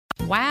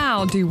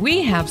Wow, do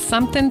we have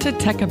something to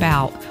tech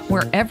about,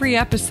 where every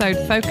episode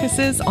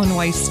focuses on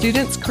ways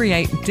students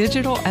create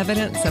digital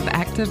evidence of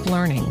active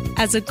learning.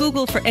 As a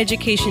Google for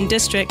Education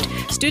district,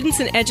 students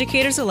and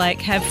educators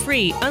alike have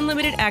free,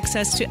 unlimited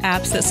access to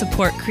apps that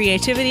support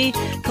creativity,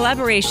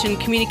 collaboration,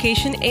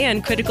 communication,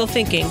 and critical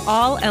thinking,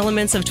 all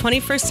elements of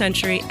 21st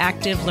century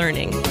active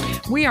learning.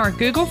 We are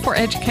Google for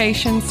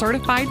Education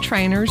certified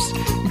trainers,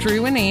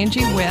 Drew and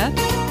Angie with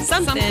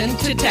Something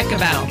to Tech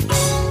About.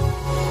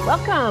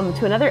 Welcome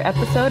to another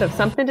episode of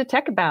Something to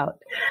Tech About.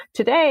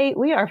 Today,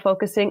 we are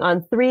focusing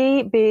on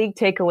three big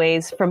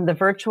takeaways from the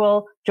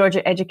virtual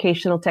Georgia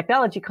Educational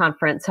Technology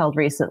Conference held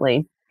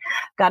recently.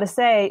 Gotta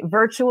say,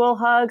 virtual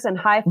hugs and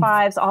high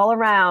fives all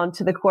around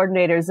to the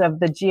coordinators of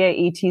the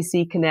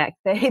GaETC Connect.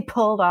 They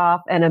pulled off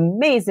an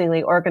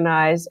amazingly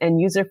organized and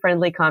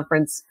user-friendly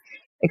conference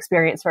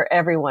experience for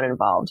everyone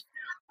involved.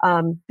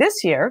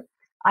 This year,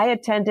 I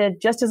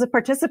attended just as a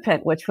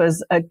participant, which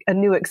was a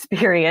new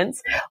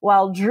experience,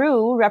 while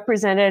Drew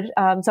represented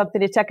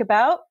Something to Tech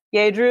About.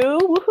 Yay, Drew!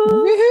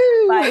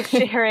 Woohoo! By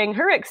sharing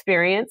her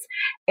experience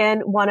in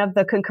one of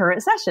the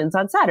concurrent sessions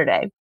on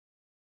Saturday.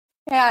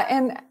 Yeah,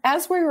 and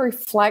as we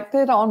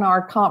reflected on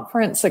our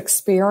conference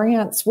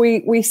experience,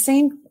 we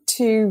seemed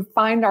to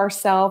find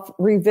ourselves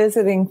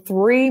revisiting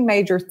three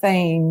major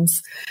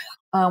themes,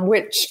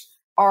 which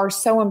are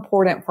so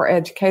important for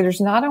educators,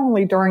 not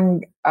only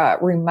during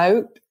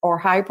remote or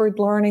hybrid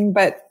learning,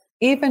 but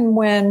even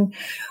when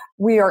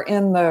we are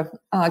in the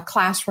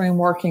classroom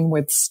working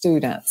with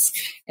students.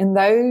 And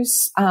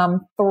those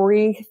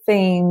three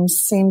themes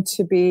seem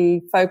to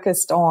be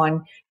focused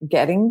on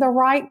getting the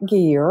right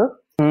gear,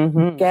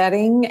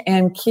 getting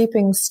and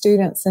keeping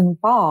students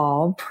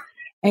involved,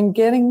 and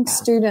getting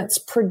students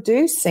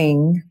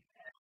producing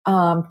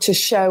to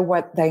show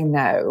what they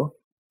know.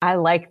 I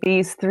like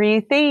these three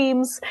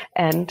themes,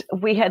 and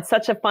we had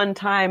such a fun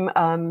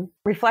time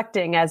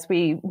reflecting as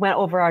we went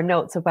over our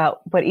notes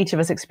about what each of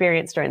us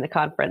experienced during the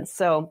conference.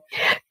 So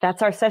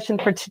that's our session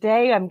for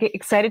today. I'm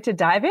excited to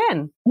dive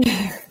in.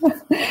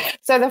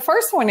 So the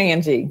first one,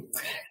 Angie,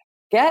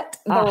 get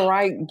the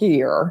right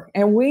gear.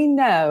 And we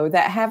know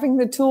that having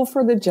the tool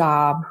for the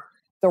job,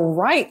 the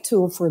right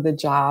tool for the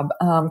job,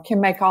 can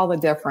make all the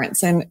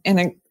difference. And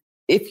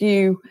if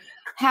you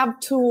have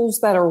tools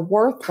that are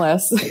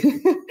worthless,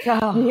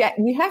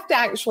 you have to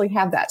actually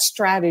have that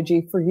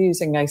strategy for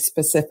using a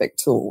specific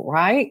tool,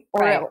 right?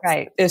 Or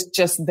right. It's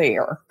just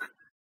there.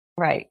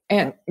 Right.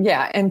 And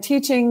and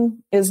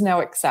teaching is no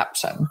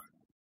exception.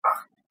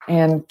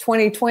 And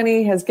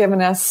 2020 has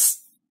given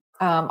us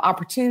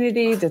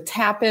opportunity to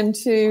tap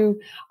into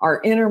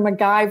our inner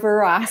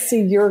MacGyver. I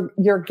see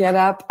your get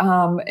up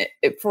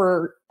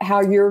for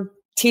how you're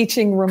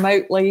teaching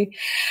remotely.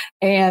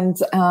 And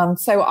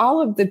so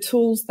all of the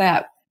tools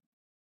that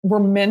were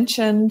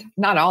mentioned,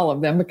 not all of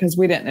them because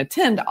we didn't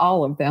attend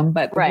all of them,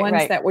 but the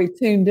ones that we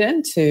tuned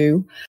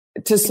into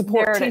to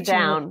support narrowed teaching. It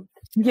down.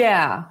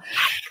 Yeah.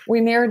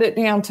 We narrowed it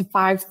down to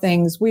 5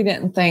 things we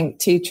didn't think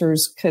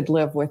teachers could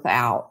live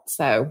without.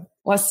 So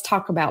let's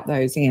talk about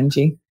those,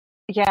 Angie.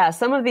 Yeah,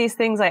 some of these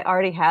things I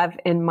already have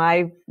in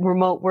my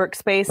remote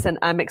workspace, and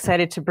I'm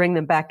excited to bring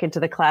them back into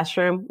the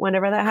classroom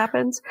whenever that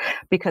happens,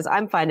 because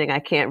I'm finding I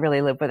can't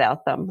really live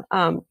without them.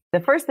 The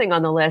first thing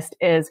on the list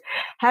is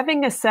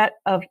having a set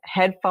of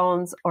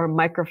headphones or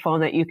microphone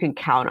that you can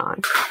count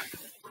on.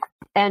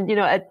 And, you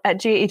know, at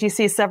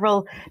GaETC,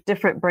 several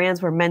different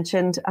brands were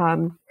mentioned.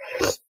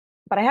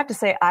 But I have to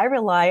say, I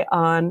rely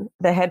on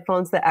the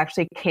headphones that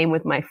actually came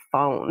with my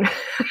phone.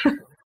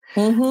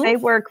 They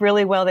work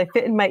really well. They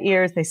fit in my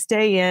ears. They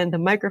stay in. The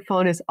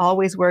microphone is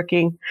always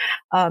working.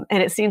 And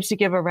it seems to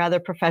give a rather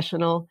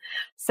professional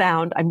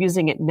sound. I'm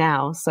using it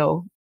now.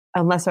 So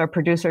unless our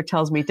producer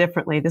tells me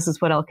differently, this is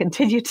what I'll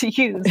continue to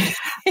use.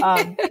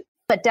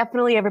 But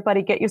definitely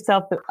everybody get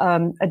yourself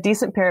a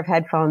decent pair of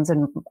headphones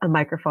and a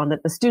microphone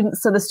that the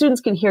students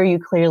can hear you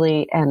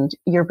clearly, and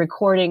your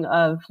recording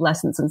of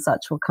lessons and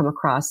such will come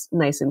across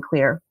nice and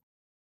clear.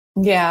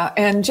 Yeah.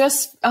 And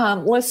just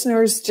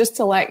listeners, just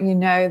to let you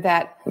know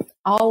that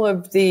all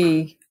of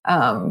the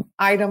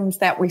items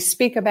that we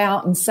speak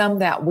about and some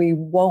that we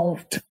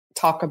won't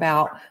talk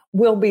about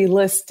will be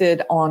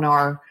listed on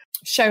our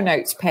show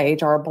notes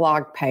page, our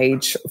blog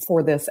page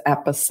for this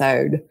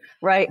episode.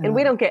 Right. And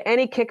we don't get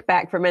any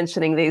kickback for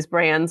mentioning these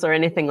brands or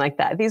anything like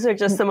that. These are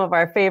just some of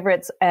our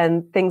favorites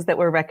and things that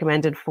were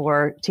recommended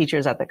for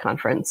teachers at the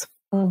conference.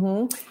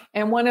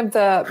 And one of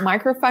the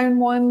microphone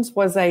ones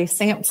was a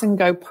Samson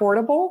Go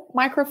portable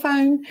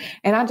microphone.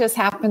 And I just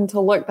happened to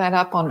look that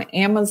up on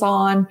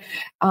Amazon.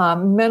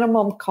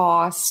 Minimum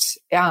cost.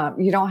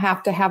 You don't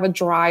have to have a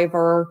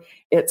driver.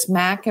 It's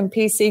Mac and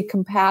PC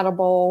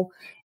compatible.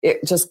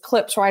 It just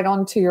clips right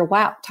onto your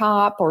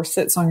laptop or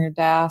sits on your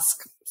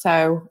desk.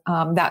 So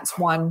that's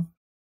one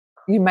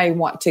you may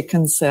want to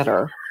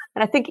consider.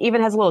 And I think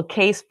even has a little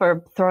case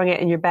for throwing it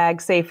in your bag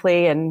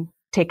safely and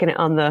taking it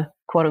on the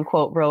quote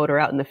unquote road or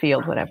out in the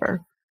field,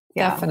 whatever.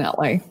 Yeah.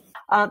 Definitely.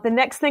 The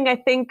next thing I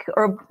think,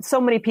 or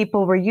so many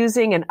people were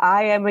using, and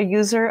I am a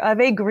user of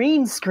a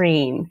green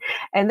screen.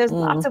 And there's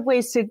lots of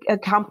ways to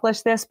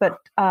accomplish this, but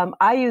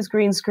I use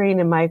green screen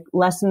in my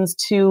lessons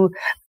to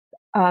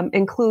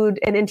include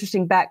an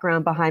interesting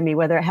background behind me,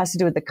 whether it has to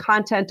do with the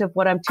content of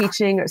what I'm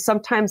teaching, or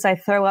sometimes I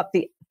throw up.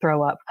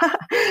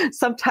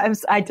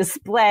 Sometimes I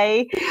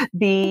display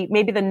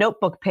maybe the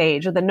notebook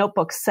page or the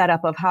notebook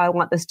setup of how I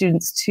want the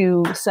students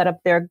to set up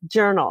their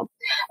journal.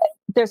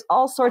 There's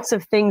all sorts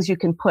of things you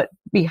can put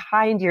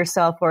behind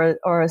yourself, or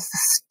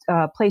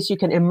a place you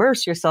can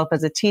immerse yourself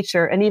as a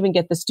teacher, and even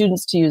get the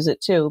students to use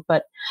it too.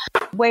 But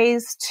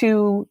ways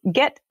to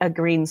get a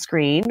green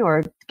screen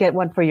or get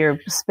one for your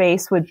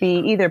space would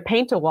be either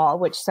paint a wall,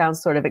 which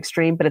sounds sort of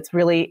extreme, but it's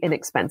really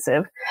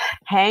inexpensive.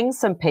 Hang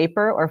some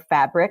paper or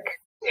fabric.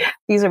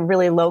 These are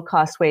really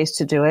low-cost ways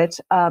to do it.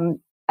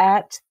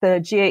 At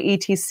the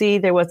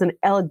GaETC, there was an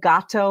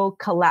Elgato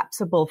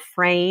collapsible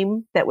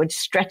frame that would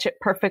stretch it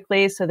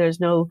perfectly so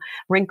there's no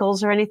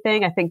wrinkles or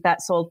anything. I think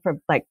that sold for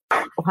like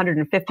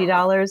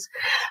 $150.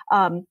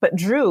 But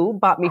Drew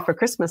bought me for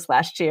Christmas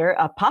last year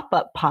a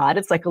pop-up pod.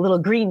 It's like a little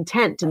green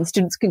tent, and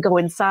students can go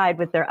inside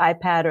with their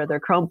iPad or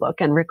their Chromebook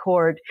and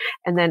record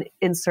and then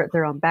insert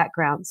their own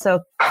background.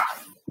 So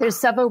there's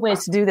several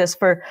ways to do this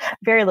for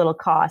very little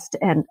cost.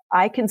 And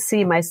I can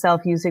see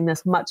myself using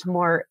this much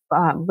more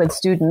with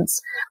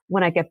students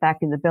when I get back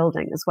in the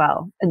building as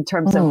well, in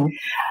terms of,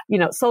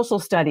 social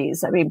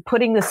studies. I mean,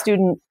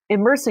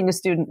 immersing a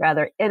student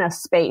rather in a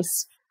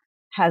space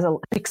has an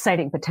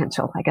exciting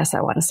potential, I guess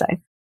I want to say.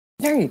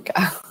 There you go.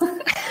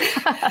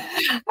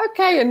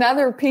 Okay,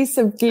 another piece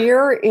of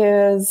gear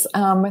is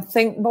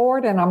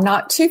ThinkBoard, and I'm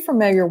not too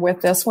familiar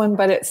with this one,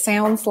 but it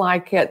sounds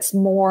like it's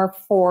more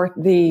for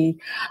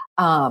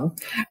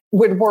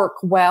would work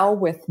well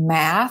with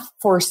math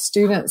for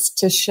students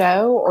to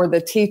show, or the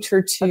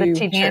teacher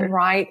to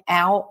handwrite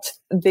out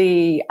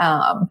the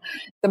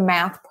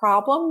math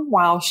problem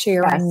while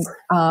sharing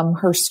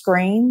her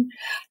screen.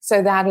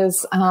 So that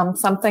is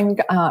something,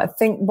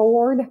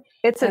 ThinkBoard.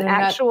 It's an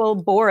actual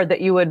board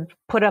that you would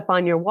put up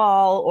on your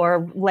wall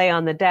or lay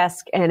on the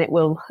desk, and it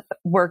will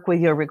work with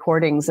your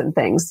recordings and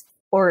things,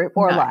 or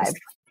Nice. live.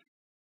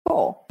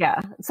 Cool.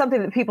 Yeah.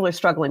 Something that people are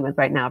struggling with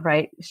right now,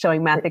 right?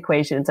 Showing math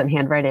equations and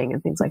handwriting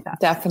and things like that.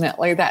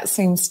 Definitely. That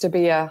seems to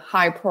be a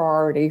high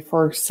priority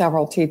for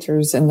several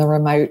teachers in the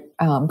remote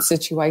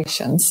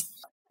situations.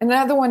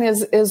 Another one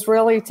is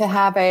really to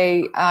have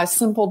a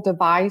simple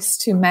device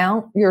to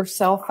mount your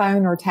cell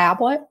phone or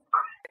tablet.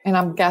 And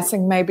I'm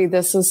guessing maybe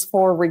this is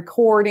for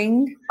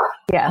recording.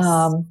 Yes.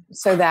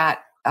 So that,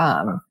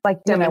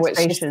 like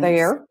demonstrations. It's just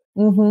there.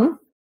 Mm-hmm.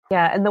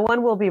 Yeah. And the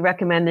one we'll be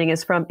recommending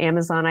is from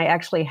Amazon. I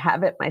actually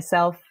have it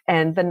myself.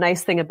 And the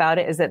nice thing about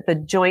it is that the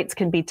joints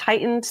can be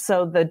tightened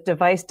so the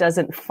device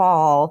doesn't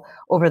fall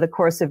over the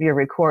course of your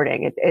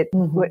recording. It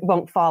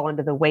won't fall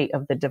under the weight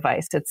of the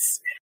device. It's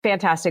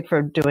fantastic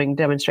for doing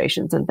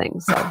demonstrations and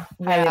things. So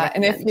yeah.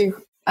 And if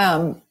you,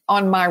 on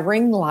my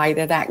ring light,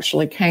 it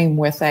actually came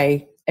with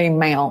a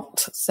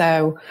mount.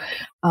 So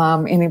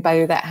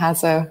anybody that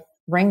has a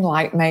ring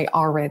light may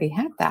already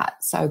have that.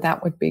 So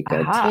that would be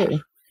good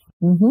too.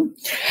 Mm-hmm.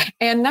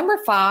 And number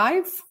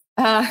 5,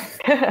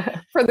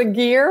 for the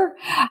gear,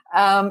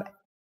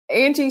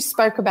 Angie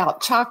spoke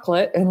about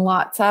chocolate and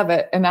lots of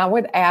it. And I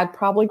would add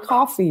probably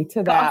coffee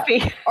to that.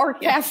 Or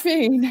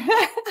caffeine.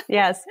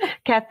 Yes.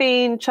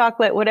 Caffeine,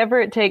 chocolate, whatever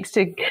it takes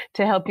to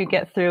help you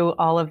get through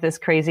all of this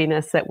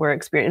craziness that we're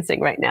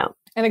experiencing right now.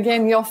 And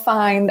again, you'll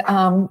find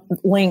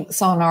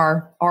links on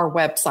our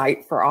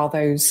website for all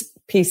those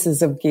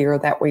pieces of gear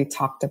that we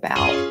talked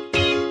about.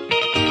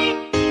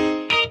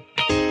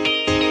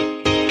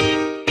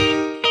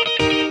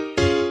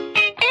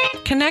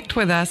 Connect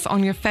with us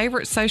on your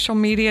favorite social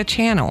media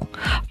channel.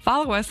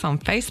 Follow us on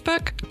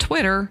Facebook,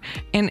 Twitter,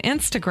 and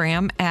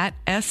Instagram at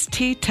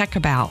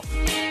STTechAbout.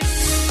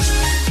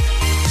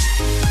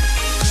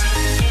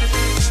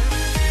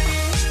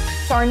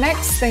 So our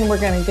next thing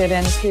we're going to get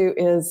into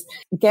is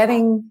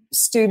getting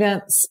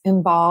students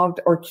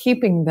involved or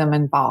keeping them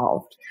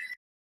involved.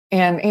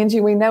 And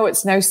Angie, we know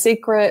it's no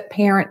secret,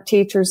 parent,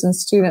 teachers, and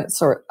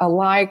students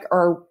alike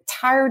are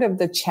tired of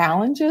the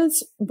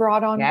challenges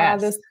brought on by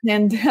this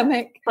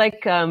pandemic.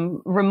 Like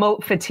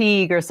remote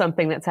fatigue or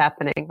something that's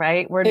happening,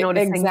 right? We're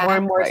noticing more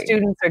and more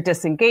students are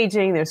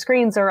disengaging, their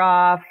screens are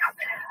off,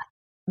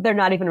 they're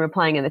not even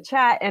replying in the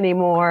chat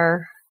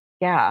anymore.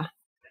 Yeah.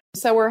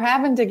 So we're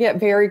having to get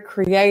very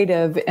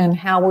creative in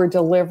how we're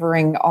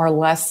delivering our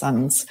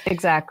lessons.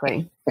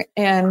 Exactly.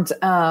 And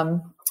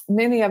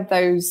many of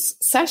those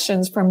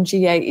sessions from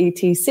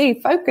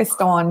GaETC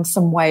focused on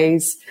some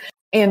ways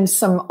and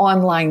some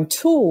online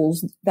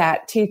tools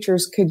that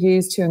teachers could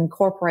use to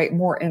incorporate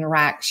more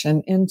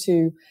interaction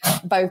into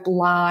both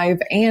live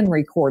and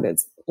recorded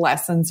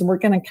lessons. And we're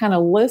going to kind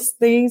of list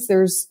these.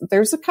 There's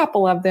a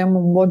couple of them,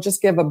 and we'll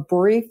just give a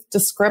brief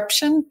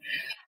description.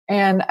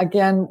 And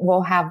again,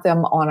 we'll have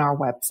them on our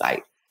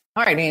website.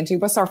 All right, Angie,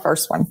 what's our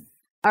first one?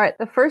 All right.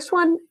 The first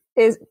one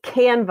is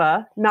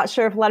Canva. Not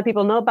sure if a lot of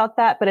people know about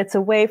that, but it's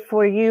a way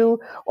for you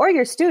or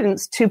your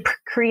students to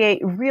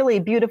create really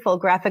beautiful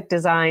graphic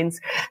designs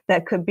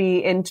that could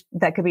be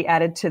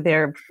added to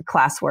their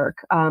classwork.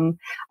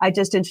 I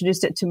just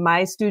introduced it to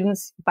my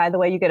students. By the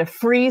way, you get a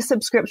free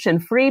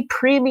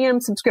premium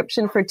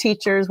subscription for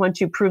teachers once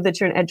you prove that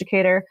you're an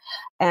educator.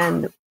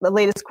 And the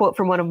latest quote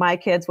from one of my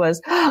kids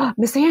was,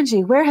 "Miss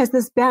Angie, where has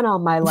this been all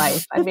my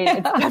life?" I mean,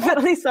 it's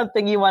definitely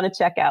something you want to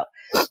check out.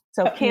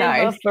 So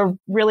Canva for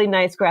really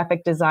nice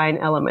graphic design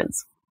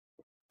elements.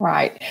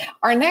 Right.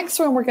 Our next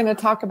one we're going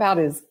to talk about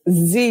is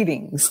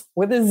Zeetings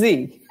with a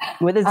Z.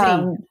 With a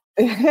Z.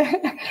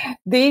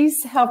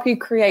 These help you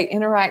create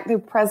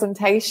interactive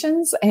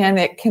presentations, and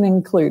it can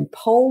include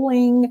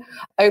polling,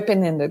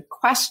 open-ended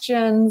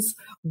questions,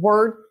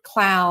 word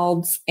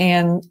clouds,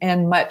 and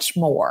much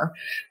more.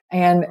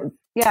 And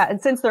yeah,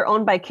 and since they're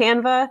owned by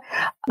Canva,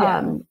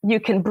 you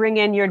can bring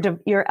in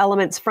your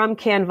elements from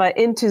Canva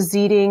into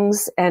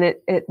Zeetings, and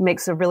it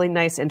makes a really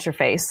nice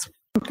interface.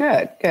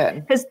 Good.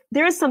 Because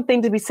there is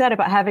something to be said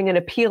about having an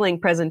appealing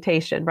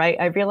presentation, right?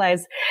 I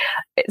realize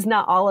it's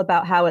not all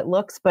about how it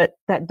looks, but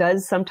that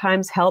does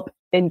sometimes help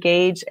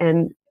engage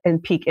and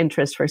pique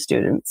interest for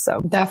students.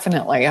 So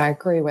definitely, I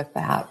agree with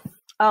that.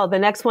 Oh, the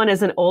next one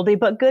is an oldie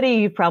but goodie.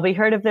 You've probably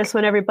heard of this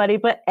one, everybody,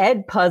 but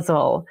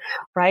Edpuzzle,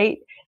 right?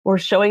 We're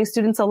showing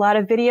students a lot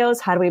of videos.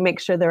 How do we make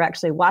sure they're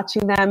actually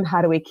watching them?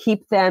 How do we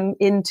keep them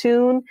in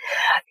tune?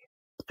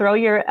 Throw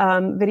your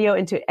video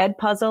into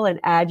Edpuzzle and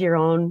add your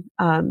own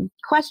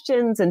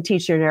questions and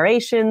teacher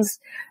narrations,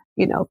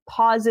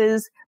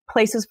 pauses,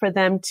 places for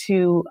them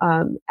to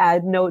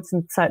add notes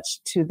and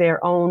such to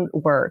their own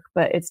work.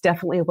 But it's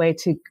definitely a way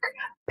to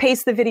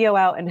pace the video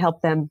out and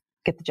help them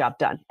get the job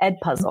done.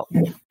 Edpuzzle.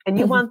 And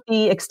you want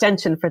the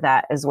extension for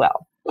that as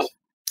well.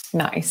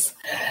 Nice.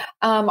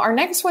 Our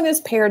next one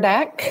is Pear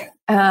Deck.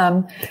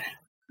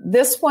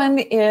 This one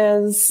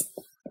is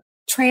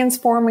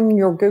transforming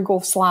your Google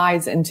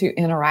Slides into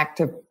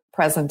interactive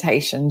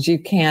presentations. You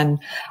can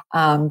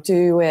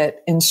do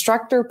it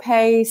instructor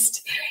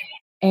paced,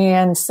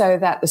 and so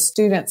that the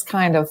students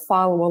kind of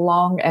follow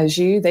along as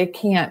they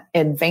can't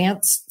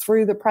advance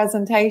through the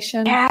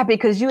presentation. Yeah,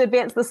 because you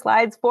advance the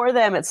slides for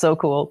them. It's so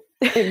cool.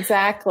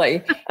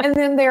 Exactly. And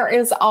then there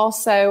is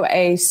also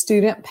a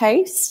student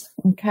pace.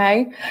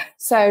 Okay.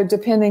 So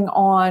depending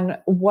on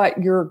what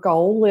your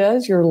goal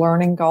is, your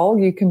learning goal,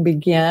 you can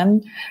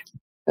begin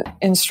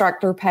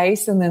instructor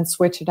pace and then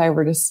switch it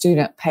over to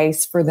student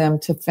pace for them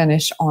to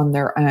finish on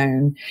their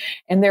own.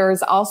 And there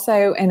is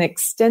also an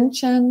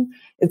extension.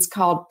 It's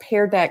called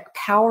Pear Deck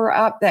Power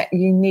Up that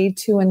you need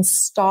to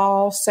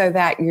install so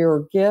that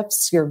your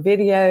GIFs, your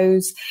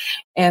videos,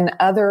 and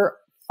other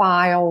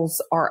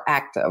files are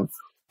active.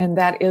 And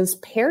that is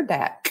Pear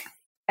Deck.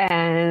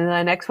 And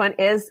the next one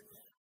is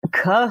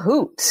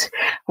Kahoot,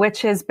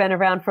 which has been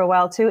around for a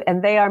while too.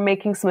 And they are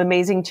making some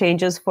amazing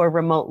changes for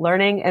remote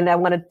learning. And I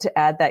wanted to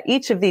add that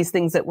each of these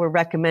things that we're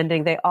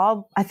recommending,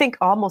 I think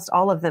almost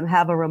all of them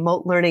have a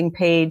remote learning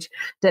page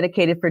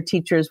dedicated for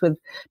teachers with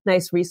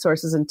nice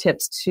resources and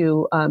tips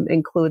to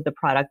include the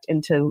product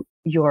into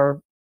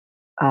your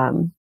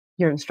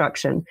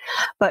instruction.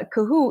 But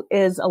Kahoot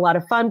is a lot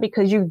of fun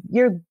because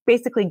you're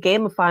basically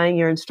gamifying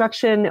your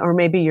instruction or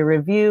maybe your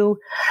review.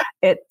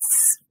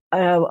 It's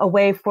a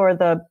way for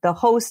the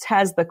host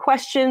has the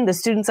question, the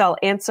students all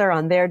answer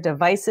on their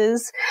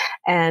devices.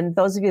 And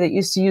those of you that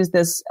used to use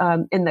this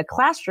in the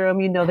classroom,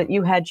 you know that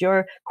you had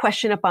your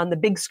question up on the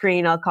big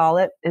screen, I'll call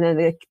it. And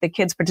then the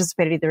kids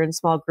participated either in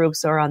small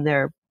groups or on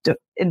their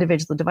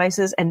individual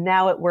devices. And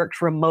now it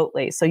works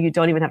remotely. So you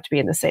don't even have to be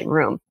in the same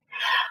room.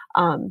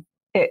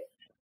 It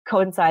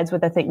coincides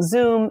with, I think,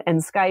 Zoom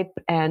and Skype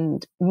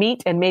and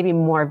Meet and maybe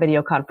more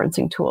video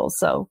conferencing tools.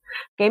 So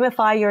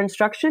gamify your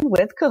instruction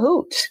with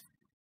Kahoot.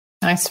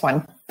 Nice one.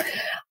 All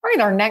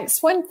right, our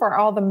next one for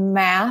all the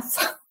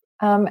math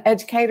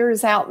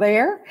educators out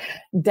there,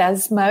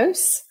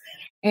 Desmos.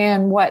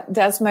 And what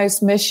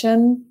Desmos'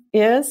 mission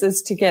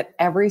is to get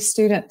every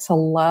student to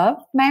love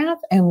math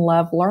and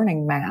love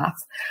learning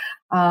math.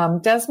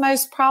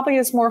 Desmos probably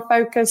is more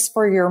focused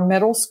for your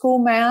middle school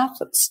math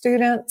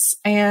students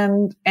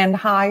and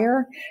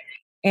higher.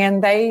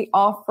 And they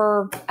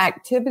offer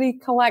activity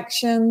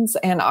collections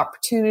and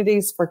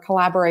opportunities for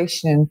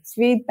collaboration and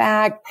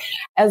feedback,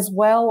 as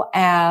well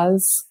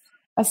as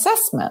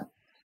assessment.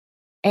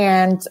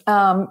 And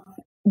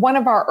one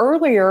of our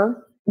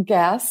earlier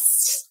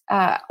guests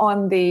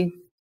on the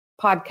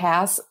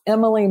podcast,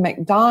 Emily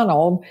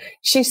McDonald,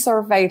 she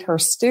surveyed her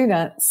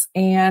students,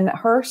 and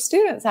her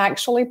students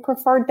actually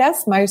prefer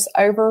Desmos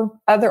over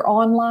other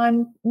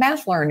online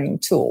math learning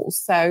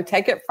tools. So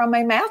take it from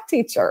a math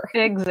teacher.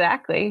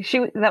 Exactly.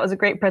 That was a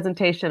great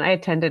presentation. I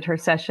attended her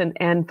session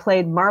and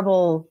played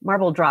marble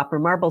drop or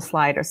marble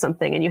slide or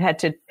something. And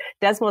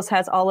Desmos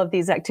has all of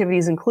these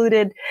activities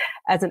included.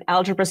 As an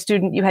algebra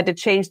student, you had to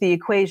change the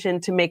equation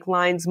to make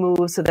lines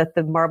move so that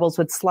the marbles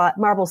would slide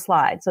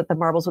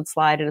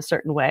in a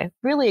certain way.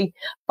 Really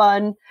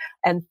fun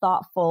and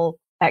thoughtful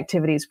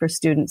activities for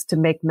students to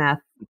make math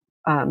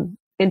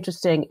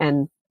interesting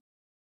and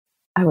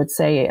I would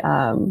say,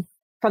 from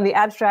the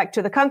abstract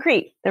to the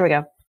concrete. There we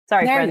go.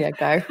 Sorry, there friends. you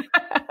go.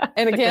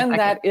 And again,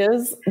 that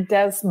is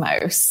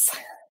Desmos.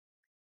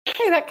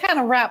 Okay, that kind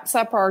of wraps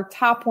up our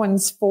top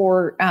ones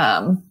for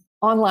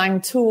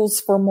online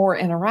tools for more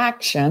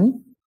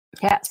interaction.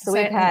 Yeah, so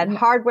we've had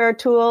hardware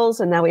tools,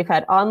 and now we've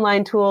had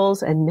online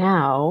tools, and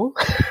now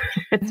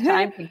it's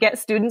time to get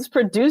students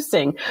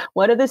producing.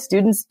 What are the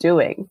students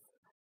doing?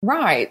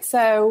 Right.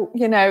 So,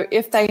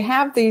 if they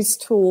have these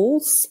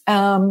tools,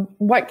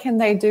 what can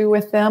they do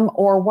with them,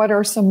 or what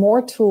are some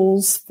more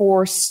tools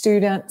for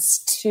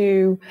students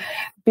to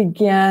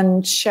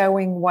begin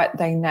showing what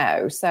they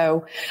know?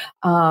 So,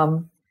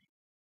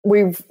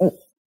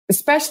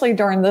 especially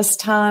during this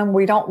time,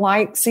 we don't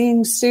like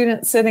seeing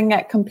students sitting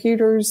at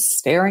computers,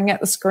 staring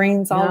at the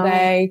screens all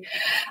day.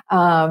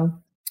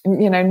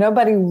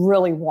 Nobody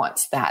really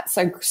wants that.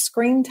 So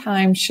screen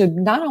time should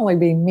not only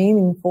be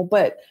meaningful,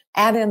 but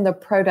add in the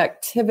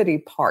productivity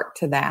part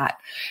to that.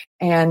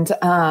 And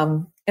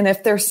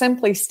if they're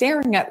simply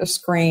staring at the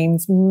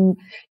screens,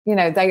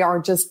 they are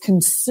just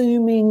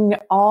consuming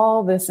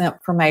all this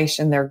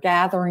information. They're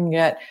gathering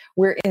it.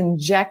 We're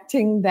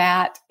injecting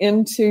that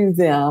into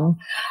them.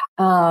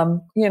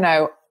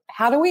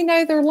 How do we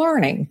know they're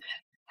learning?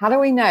 How do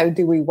we know?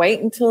 Do we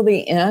wait until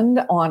the end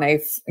on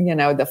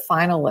the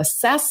final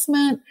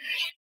assessment,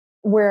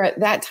 where at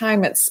that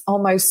time it's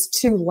almost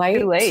too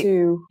late.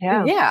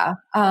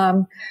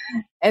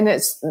 And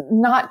it's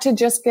not to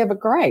just give a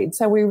grade.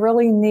 So we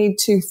really need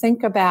to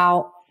think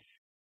about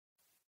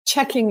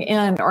checking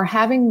in or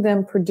having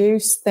them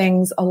produce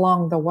things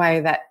along the way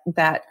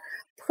that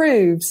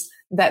proves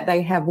that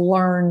they have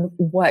learned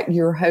what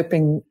you're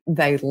hoping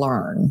they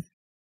learn.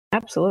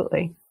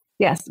 Absolutely.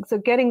 Yes. So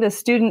getting the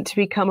student to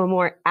become a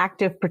more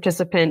active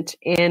participant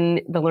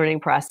in the learning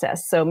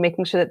process. So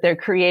making sure that they're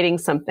creating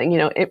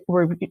something,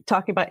 we're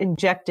talking about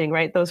injecting,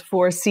 right? Those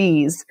 4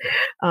 C's.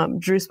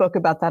 Drew spoke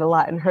about that a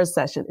lot in her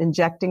session,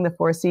 injecting the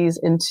 4 C's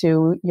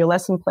into your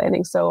lesson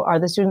planning. So are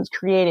the students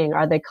creating?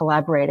 Are they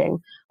collaborating?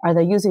 Are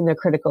they using their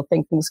critical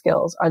thinking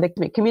skills? Are they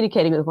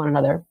communicating with one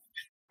another?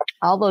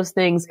 All those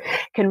things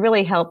can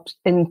really help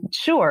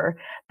ensure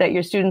that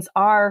your students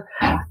are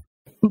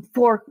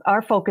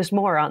focused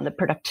more on the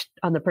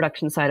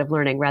production side of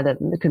learning rather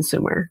than the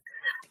consumer.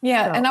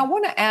 Yeah. So. And I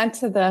want to add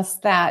to this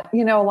that, a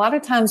lot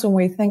of times when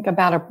we think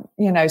about,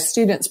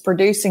 students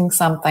producing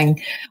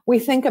something, we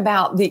think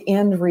about the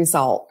end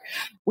result.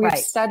 We've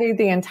studied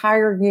the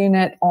entire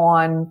unit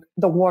on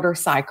the water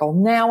cycle.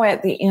 Now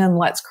at the end,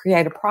 let's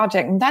create a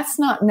project. And that's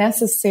not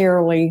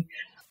necessarily,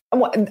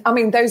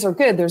 those are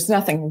good. There's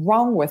nothing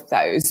wrong with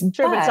those.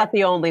 Sure, but it's not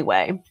the only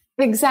way.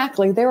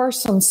 Exactly. There are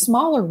some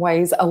smaller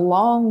ways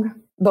along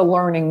the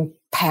learning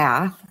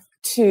path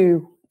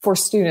for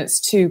students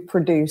to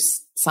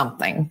produce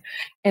something.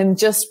 And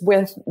just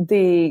with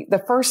the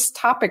first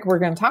topic we're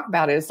going to talk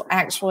about is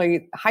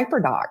actually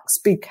hyperdocs,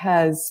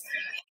 because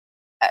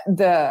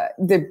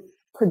the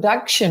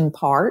production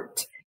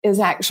part is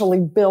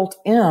actually built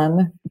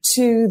in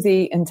to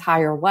the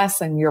entire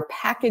lesson. You're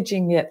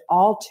packaging it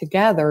all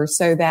together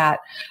so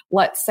that,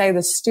 let's say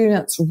the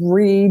students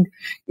read,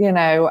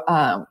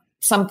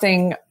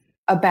 something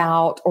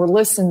about or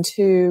listen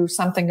to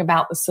something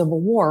about the Civil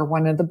War,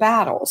 one of the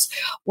battles.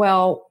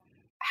 Well,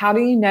 how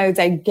do you know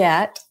they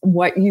get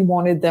what you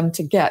wanted them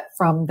to get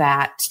from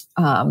that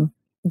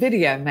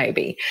video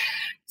maybe?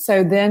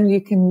 So then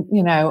you can,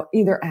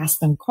 either ask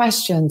them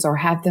questions or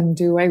have them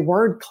do a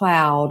word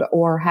cloud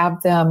or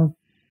have them,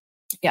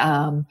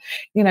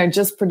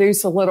 just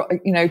produce a little,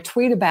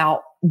 tweet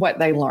about what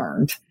they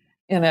learned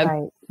in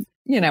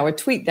a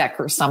tweet deck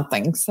or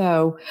something.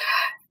 So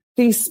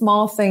these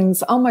small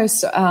things,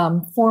 almost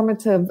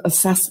formative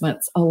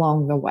assessments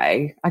along the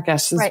way, I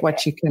guess, is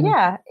what you can.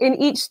 Yeah, in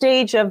each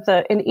stage of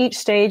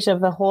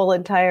the whole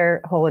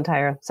entire.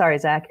 Sorry,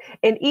 Zach.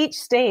 In each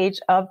stage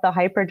of the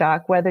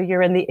hyperdoc, whether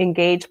you're in the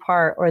engage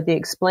part or the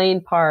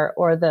explain part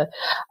or the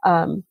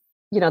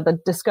the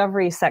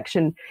discovery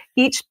section,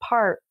 each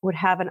part would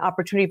have an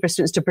opportunity for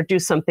students to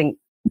produce something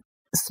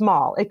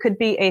small. It could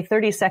be a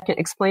 30-second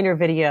explainer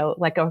video,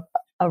 like a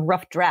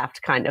rough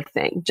draft kind of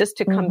thing, just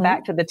to come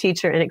back to the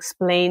teacher and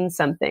explain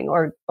something,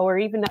 or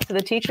even not to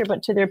the teacher,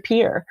 but to their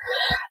peer.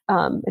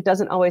 It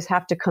doesn't always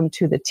have to come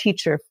to the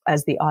teacher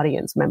as the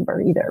audience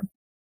member either.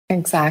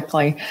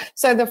 Exactly.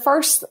 So the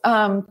first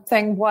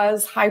thing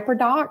was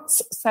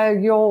hyperdocs. So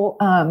you'll,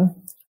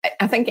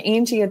 I think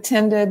Angie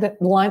attended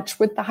lunch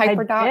with the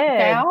hyperdoc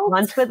gals.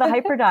 Lunch with the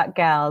hyperdoc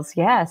gals,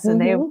 yes. And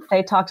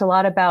they talked a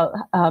lot about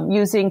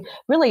using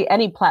really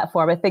any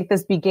platform. I think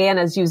this began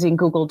as using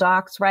Google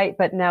Docs, right?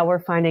 But now we're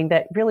finding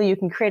that really you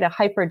can create a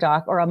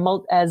hyperdoc or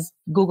as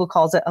Google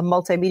calls it, a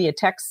multimedia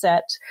text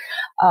set.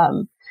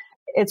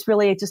 It's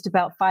really just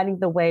about finding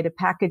the way to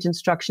package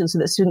instructions so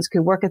that students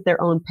can work at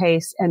their own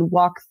pace and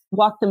walk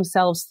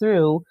themselves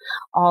through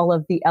all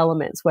of the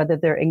elements, whether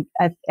they're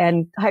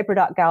and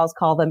hyperdoc gals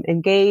call them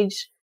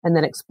engage and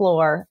then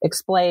explore,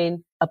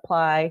 explain,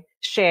 apply,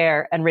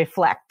 share, and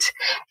reflect.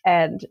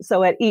 And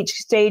so at each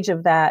stage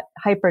of that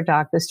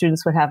hyperdoc, the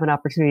students would have an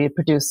opportunity to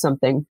produce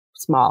something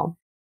small.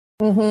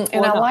 Mm-hmm.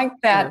 And I like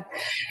that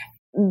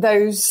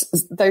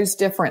those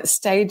different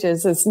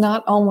stages is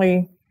not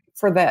only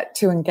for that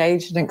to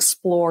engage and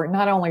explore,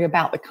 not only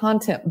about the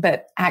content,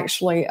 but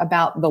actually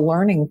about the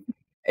learning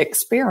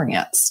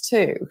experience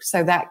too.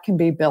 So that can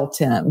be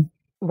built in.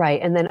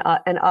 Right. And then,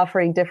 and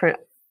offering different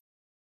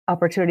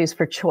opportunities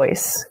for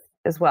choice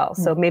as well.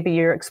 So maybe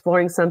you're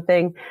exploring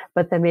something,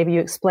 but then maybe you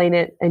explain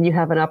it and you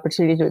have an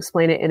opportunity to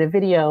explain it in a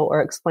video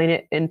or explain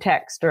it in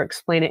text or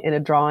explain it in a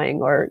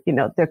drawing, or,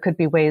 there could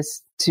be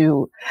ways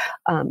to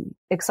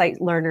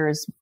excite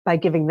learners by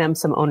giving them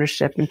some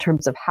ownership in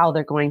terms of how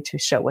they're going to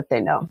show what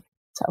they know.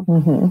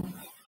 So,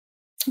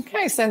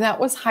 Okay. So that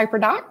was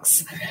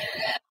HyperDocs.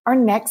 Our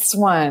next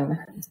one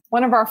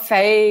of our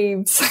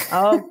faves.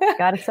 Oh,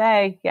 gotta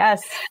say,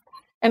 yes.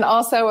 And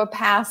also a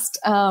past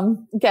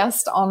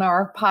guest on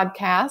our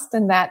podcast,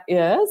 and that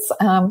is,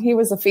 he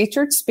was a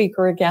featured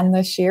speaker again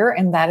this year,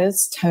 and that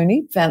is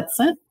Tony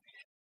Vincent.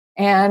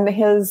 And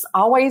his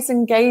always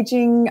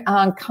engaging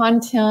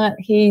content,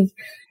 he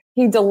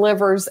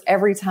delivers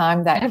every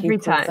time that he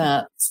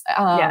presents.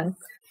 Yes.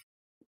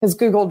 His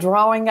Google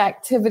Drawing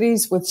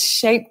activities with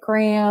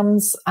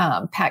shapegrams,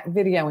 packed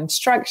video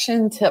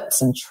instruction,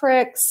 tips and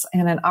tricks,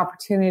 and an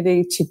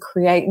opportunity to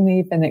create and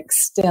even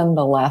extend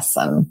the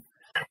lesson.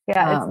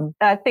 Yeah,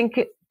 I think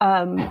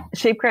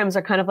shapegrams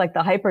are kind of like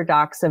the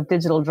HyperDocs of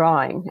digital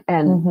drawing,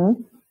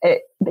 and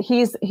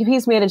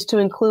he's managed to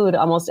include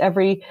almost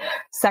every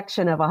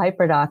section of a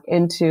HyperDoc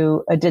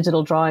into a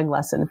digital drawing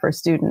lesson for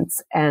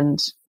students, and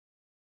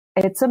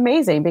it's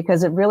amazing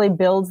because it really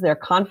builds their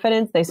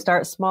confidence. They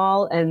start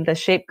small, and the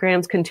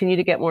shapegrams continue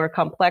to get more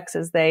complex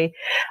as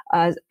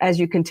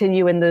you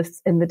continue in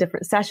the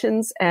different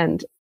sessions.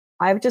 And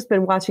I've just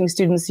been watching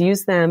students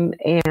use them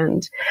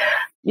and,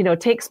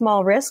 take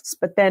small risks,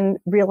 but then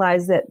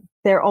realize that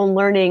their own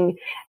learning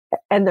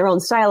and their own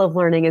style of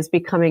learning is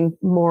becoming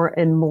more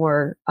and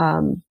more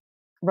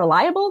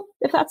reliable,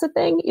 if that's a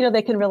thing.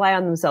 They can rely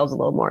on themselves a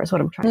little more is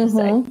what I'm trying to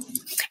say.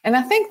 And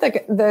I think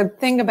the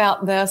thing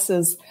about this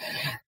is,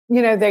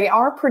 they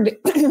are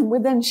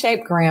within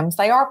shapegrams,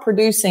 they are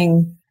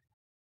producing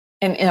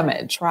an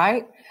image,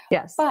 right?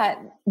 Yes. But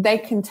they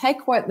can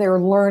take what they're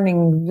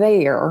learning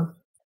there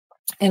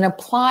and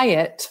apply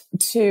it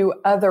to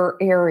other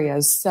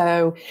areas.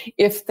 So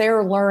if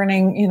they're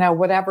learning,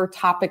 whatever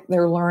topic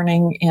they're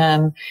learning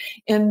in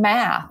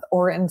math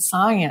or in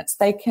science,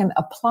 they can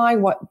apply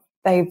what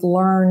they've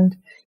learned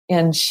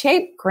in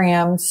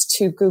shapegrams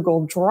to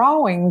Google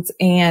Drawings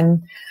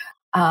and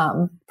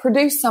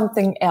produce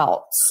something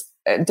else,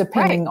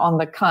 depending on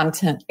the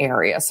content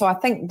area. So I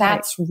think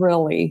that's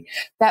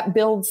that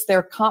builds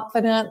their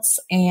confidence,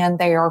 and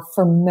they are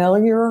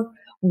familiar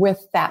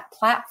with that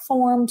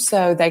platform,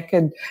 so they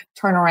could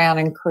turn around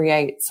and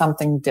create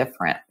something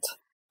different.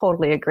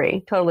 Totally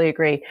agree.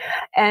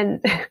 And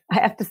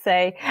I have to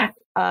say,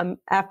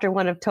 after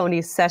one of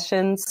Tony's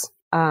sessions,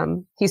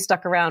 he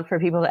stuck around for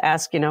people to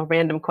ask,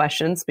 random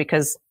questions,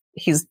 because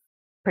he's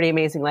pretty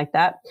amazing like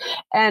that.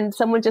 And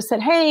someone just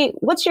said, "Hey,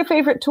 what's your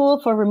favorite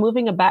tool for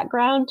removing a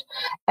background?"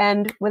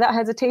 And without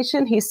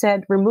hesitation, he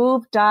said,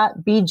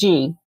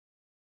 remove.bg.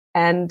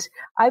 And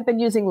I've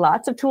been using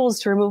lots of tools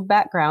to remove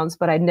backgrounds,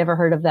 but I'd never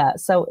heard of that.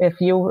 So if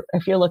you're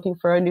looking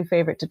for a new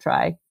favorite to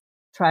try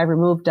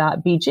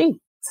remove.bg.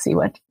 See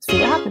what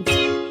happens.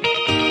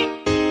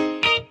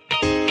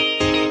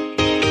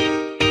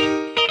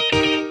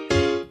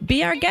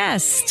 Be our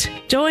guest.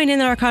 Join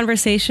in our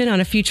conversation on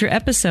a future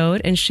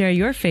episode and share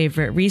your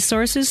favorite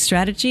resources,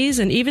 strategies,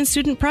 and even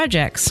student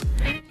projects.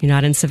 You're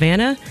not in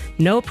Savannah?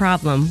 No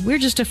problem. We're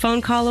just a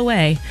phone call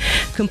away.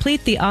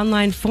 Complete the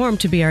online form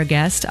to be our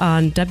guest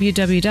on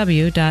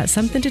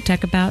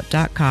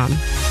www.somethingtotechAbout.com.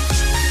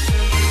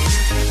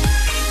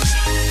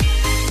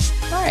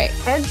 All right.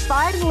 And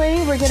finally,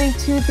 we're getting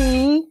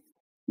to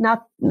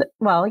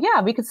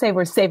we could say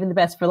we're saving the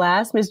best for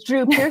last. Ms.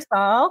 Drew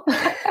Pearsall,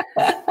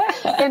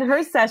 in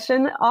her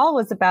session, all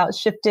was about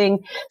shifting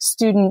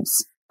student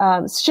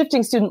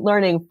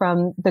learning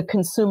from the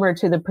consumer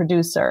to the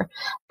producer.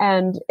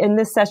 And in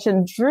this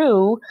session,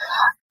 Drew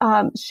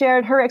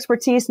shared her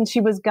expertise, and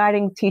she was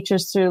guiding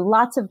teachers through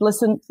lots of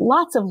lesson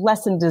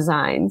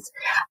designs.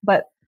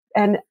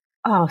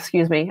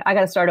 Excuse me, I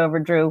got to start over,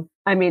 Drew.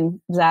 I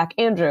mean, Zach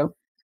and Drew.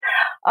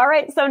 All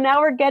right, so now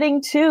we're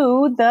getting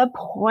to the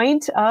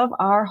point of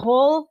our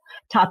whole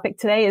topic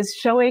today, is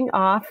showing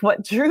off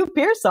what Drew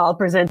Pearsall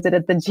presented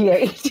at the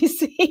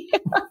GaETC.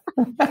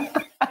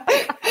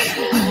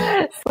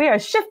 We are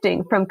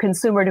shifting from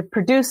consumer to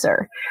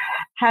producer,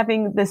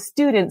 having the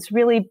students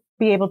really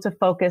be able to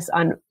focus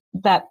on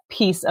that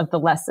piece of the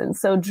lesson.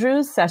 So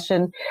Drew's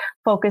session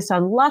focused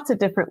on lots of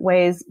different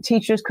ways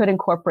teachers could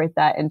incorporate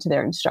that into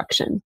their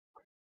instruction.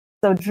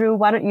 So Drew,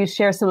 why don't you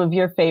share some of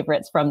your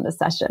favorites from the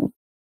session?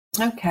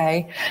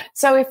 Okay.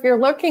 So if you're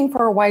looking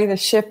for a way to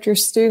shift your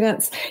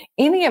students,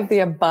 any of the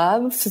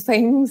above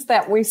things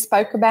that we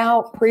spoke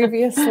about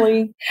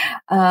previously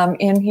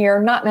in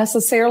here, not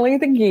necessarily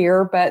the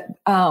gear, but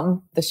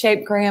the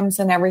shapegrams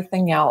and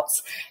everything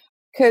else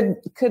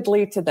could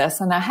lead to this.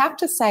 And I have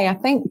to say, I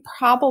think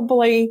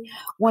probably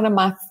one of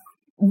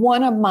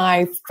one of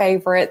my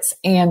favorites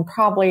and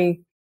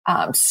probably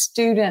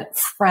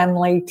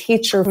student-friendly,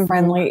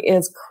 teacher-friendly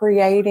is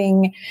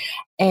creating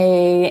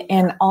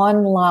an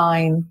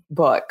online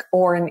book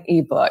or an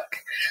ebook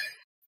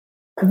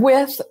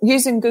with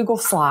using Google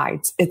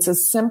Slides. It's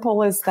as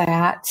simple as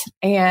that.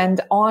 And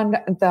on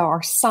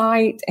our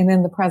site and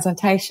in the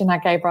presentation I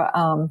gave,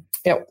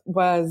 it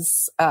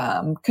was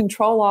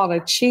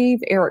Control-Alt-Achieve,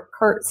 Eric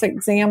Kurt's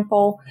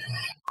example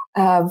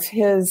of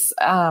his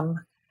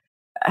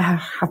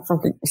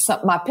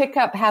my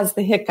pickup has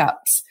the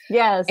hiccups.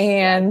 Yes.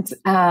 And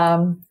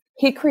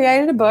he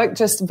created a book,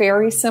 just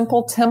very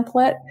simple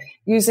template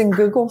using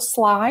Google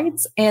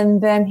Slides.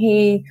 And then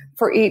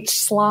for each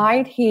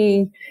slide,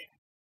 he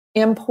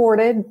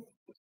imported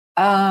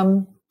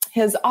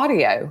his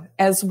audio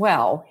as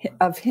well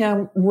of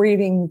him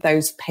reading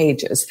those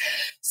pages.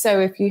 So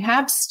if you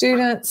have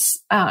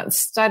students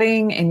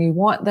studying and you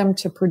want them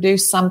to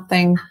produce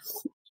something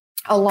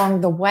along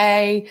the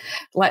way,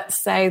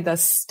 let's say the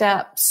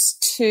steps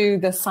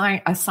to a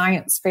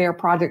science fair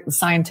project, the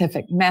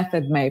scientific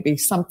method, maybe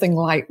something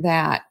like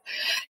that,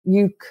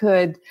 you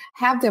could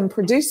have them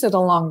produce it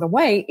along the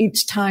way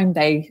each time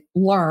they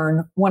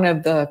learn one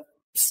of the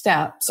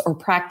steps or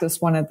practice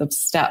one of the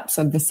steps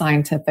of the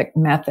scientific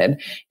method.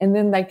 And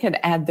then they could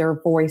add their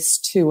voice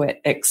to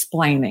it,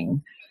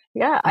 explaining.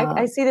 Yeah,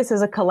 I see this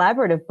as a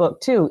collaborative book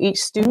too. Each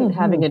student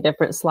having a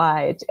different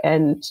slide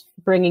and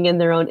bringing in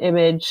their own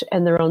image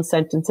and their own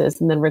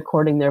sentences and then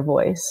recording their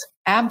voice.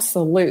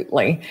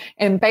 Absolutely.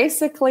 And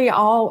basically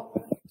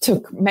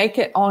to make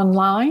it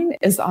online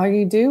is all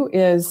you do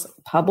is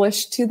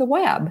publish to the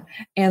web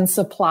and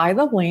supply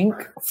the link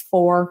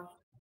for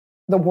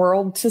the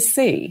world to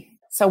see.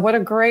 So what a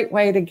great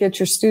way to get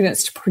your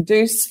students to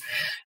produce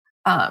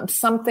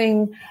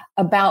something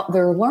about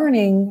their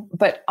learning,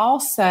 but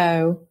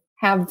also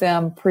have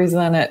them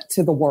present it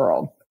to the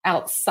world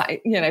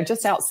outside,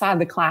 just outside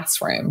the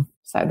classroom.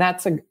 So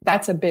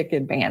that's a big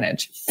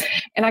advantage.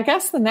 And I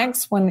guess the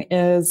next one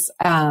is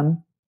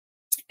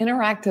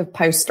interactive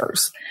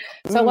posters.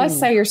 So let's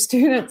say your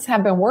students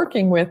have been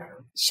working with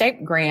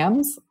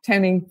shapegrams,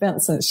 Tony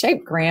Vincent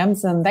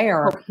shapegrams, and they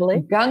are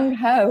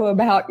gung-ho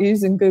about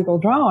using Google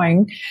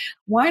Drawing.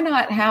 Why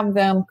not have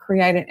them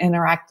create an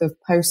interactive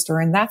poster?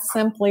 And that's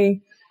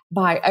simply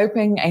by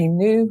opening a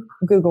new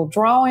Google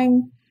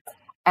Drawing,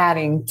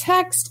 adding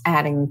text,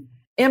 adding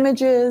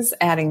images,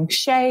 adding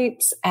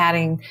shapes,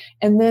 and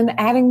then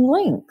adding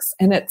links.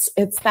 And it's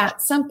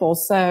that simple.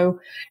 So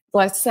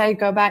let's say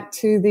go back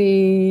to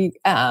the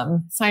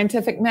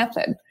scientific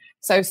method.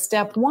 So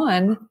step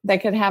one, they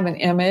could have an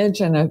image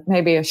and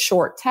maybe a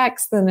short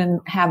text, and then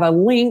have a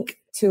link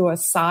to a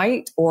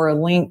site or a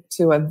link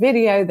to a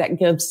video that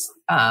gives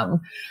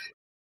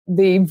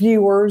the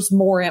viewers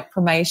more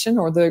information,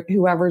 or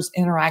whoever's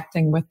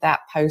interacting with that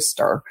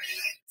poster.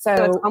 So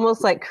it's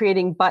almost like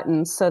creating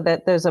buttons so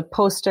that there's a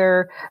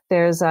poster,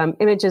 there's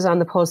images on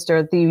the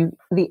poster.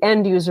 The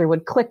end user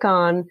would click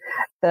on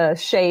the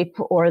shape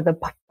or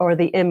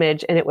the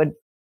image, and it would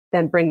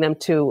then bring them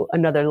to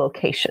another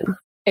location.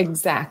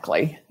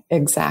 Exactly.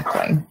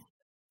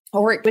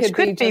 Or it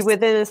could be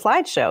within a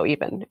slideshow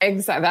even.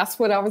 Exactly. That's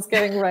what I was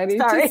getting ready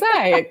to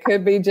say. It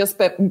could be just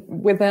but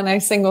within a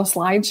single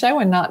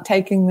slideshow and not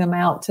taking them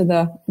out to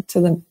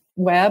the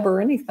web or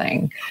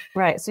anything.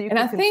 Right. So you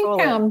can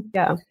control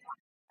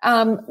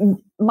it.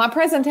 My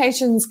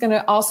presentation is going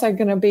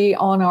to be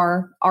on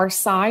our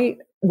site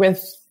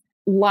with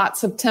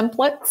lots of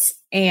templates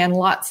and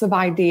lots of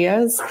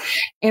ideas.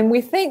 And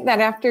we think that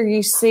after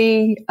you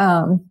see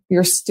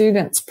your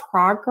students'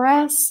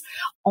 progress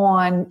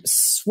on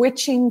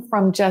switching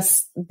from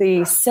just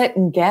the sit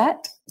and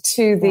get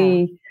to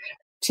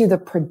the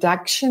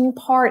production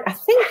part, I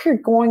think you're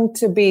going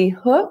to be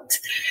hooked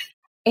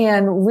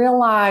and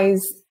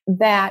realize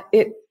that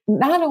it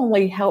not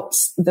only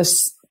helps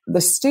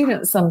the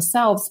students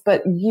themselves,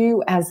 but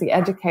you as the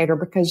educator,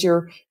 because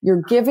you're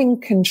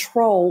giving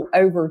control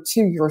over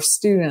to your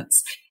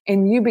students,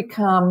 and you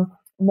become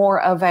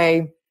more of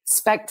a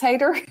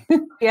spectator.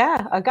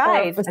 Yeah, a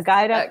guide,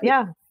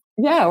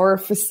 or a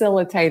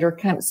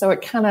facilitator. So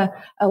it kind of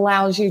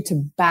allows you to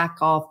back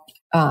off,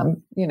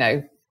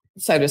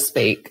 so to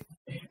speak.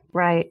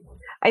 Right.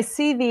 I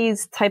see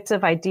these types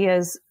of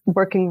ideas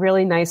working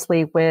really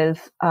nicely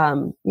with,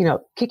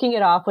 kicking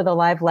it off with a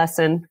live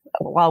lesson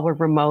while we're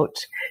remote,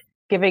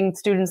 giving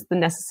students the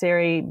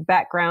necessary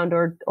background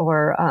or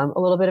a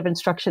little bit of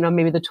instruction on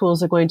maybe the tools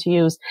they're going to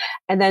use,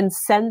 and then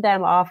send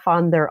them off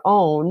on their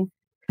own,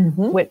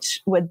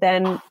 which would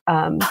then,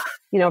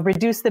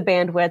 reduce the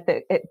bandwidth.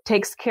 It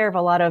takes care of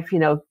a lot of,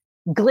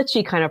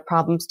 glitchy kind of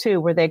problems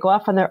too, where they go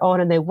off on their own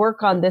and they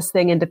work on this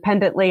thing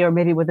independently, or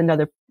maybe with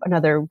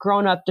another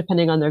grown-up,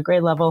 depending on their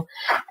grade level.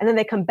 And then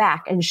they come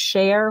back and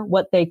share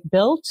what they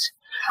built.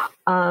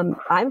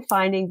 I'm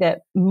finding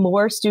that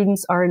more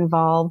students are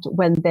involved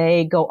when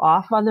they go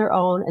off on their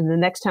own. And the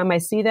next time I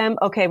see them,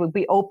 we'll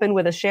be open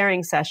with a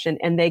sharing session,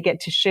 and they get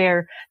to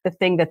share the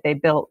thing that they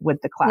built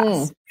with the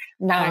class.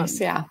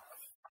 Nice. Yeah.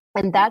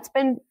 And that's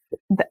been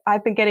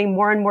I've been getting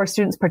more and more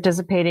students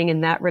participating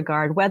in that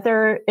regard,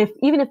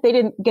 even if they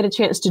didn't get a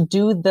chance to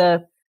do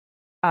the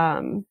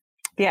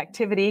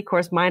activity. Of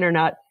course, mine are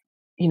not,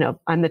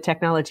 I'm the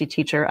technology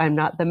teacher. I'm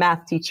not the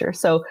math teacher.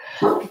 So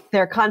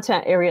their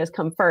content areas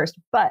come first,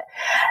 but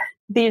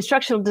the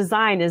instructional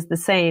design is the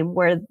same,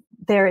 where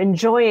they're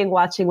enjoying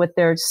watching what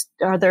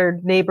their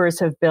neighbors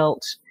have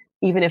built,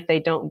 even if they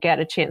don't get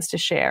a chance to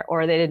share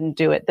or they didn't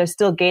do it. They're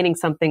still gaining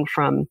something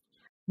from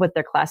what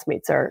their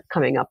classmates are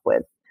coming up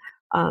with.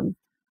 And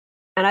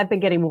I've been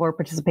getting more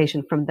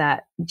participation from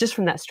that, just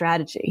from that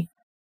strategy.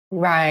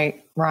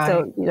 Right.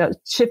 So,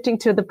 shifting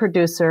to the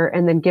producer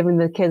and then giving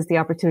the kids the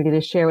opportunity to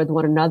share with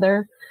one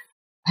another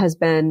has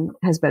been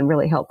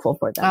really helpful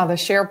for them. Oh, the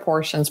share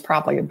portion is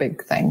probably a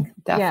big thing.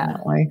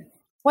 Definitely. Yeah.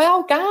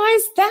 Well,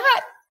 guys,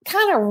 that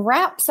kind of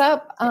wraps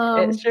up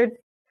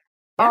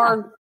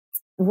our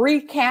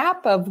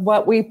recap of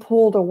what we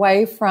pulled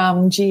away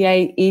from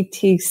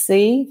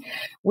GaETC.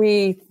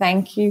 We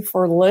thank you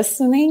for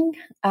listening.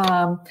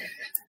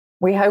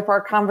 We hope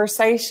our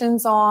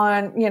conversations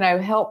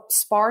help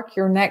spark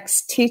your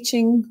next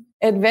teaching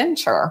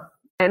adventure.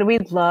 And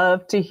we'd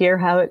love to hear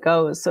how it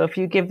goes. So if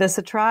you give this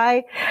a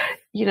try,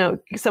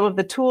 some of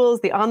the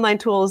tools, the online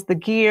tools, the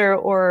gear,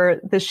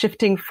 or the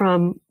shifting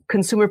from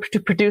consumer to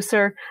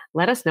producer,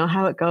 let us know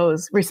how it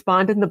goes.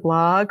 Respond in the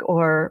blog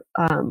or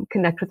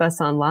connect with us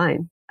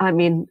online.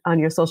 On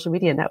your social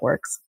media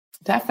networks.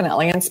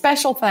 Definitely. And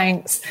special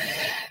thanks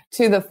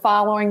to the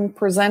following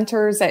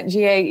presenters at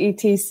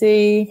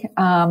GaETC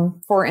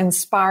for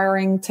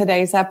inspiring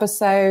today's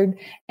episode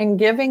and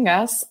giving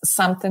us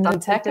something to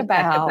tech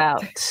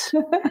about.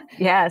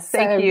 Yes,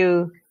 thank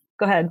you.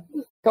 Go ahead.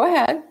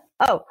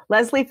 Oh,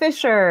 Leslie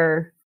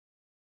Fisher,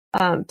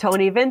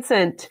 Tony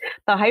Vincent,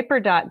 the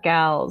Hyperdot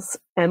Gals,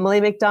 Emily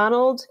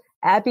McDonald,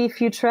 Abby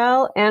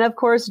Futrell, and of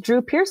course,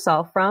 Drew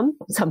Pearsall from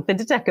Something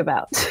to Tech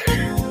About.